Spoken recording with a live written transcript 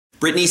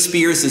Britney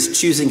Spears is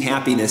choosing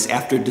happiness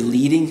after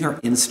deleting her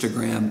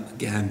Instagram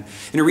again.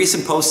 In a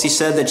recent post, she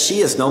said that she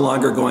is no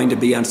longer going to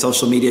be on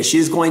social media. She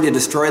is going to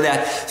destroy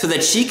that so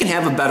that she can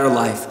have a better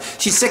life.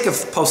 She's sick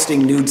of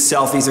posting nude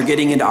selfies or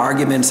getting into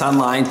arguments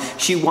online.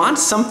 She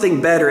wants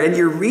something better, and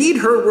you read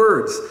her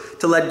words,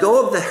 to let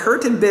go of the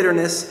hurt and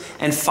bitterness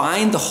and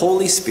find the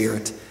Holy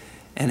Spirit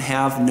and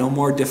have no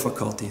more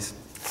difficulties.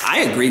 I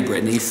agree,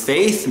 Britney.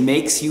 Faith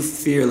makes you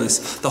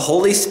fearless. The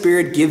Holy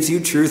Spirit gives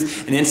you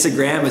truth, and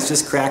Instagram is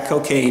just crack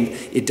cocaine.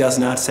 It does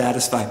not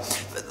satisfy.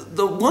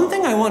 The one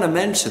thing I want to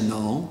mention,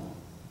 though,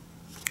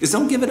 is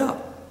don't give it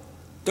up.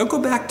 Don't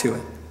go back to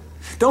it.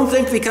 Don't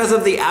think because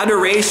of the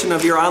adoration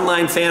of your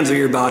online fans or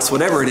your bots,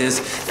 whatever it is,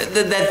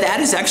 that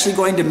is actually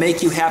going to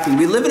make you happy.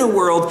 We live in a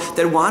world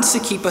that wants to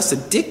keep us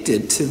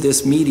addicted to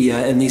this media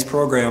and these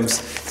programs,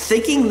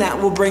 thinking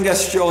that will bring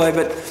us joy.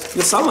 But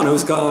someone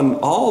who's gone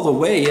all the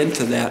way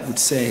into that would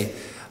say,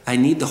 I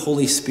need the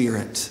Holy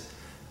Spirit,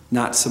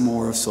 not some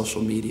more of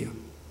social media.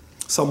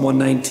 Psalm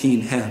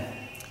 119,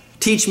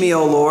 Teach me,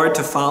 O Lord,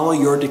 to follow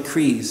your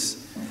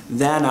decrees.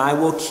 Then I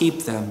will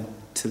keep them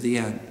to the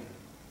end.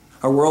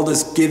 Our world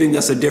is giving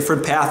us a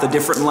different path, a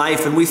different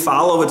life, and we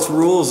follow its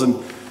rules,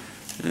 and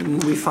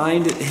we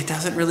find it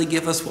doesn't really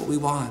give us what we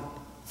want.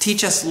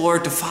 Teach us,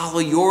 Lord, to follow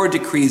your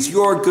decrees,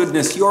 your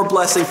goodness, your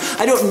blessing.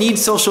 I don't need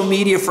social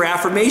media for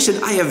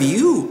affirmation. I have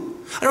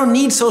you. I don't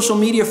need social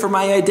media for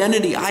my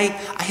identity. I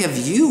have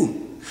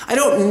you. I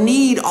don't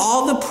need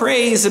all the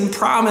praise and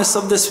promise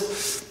of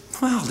this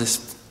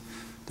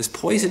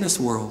poisonous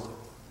world.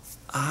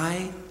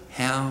 I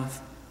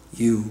have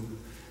you.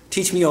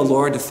 Teach me, O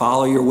Lord, to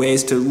follow your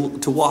ways,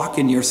 to walk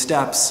in your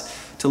steps,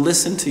 to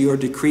listen to your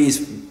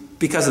decrees,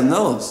 because in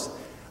those,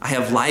 I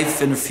have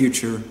life and a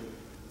future.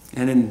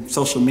 And in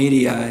social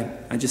media,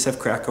 I just have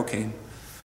crack cocaine.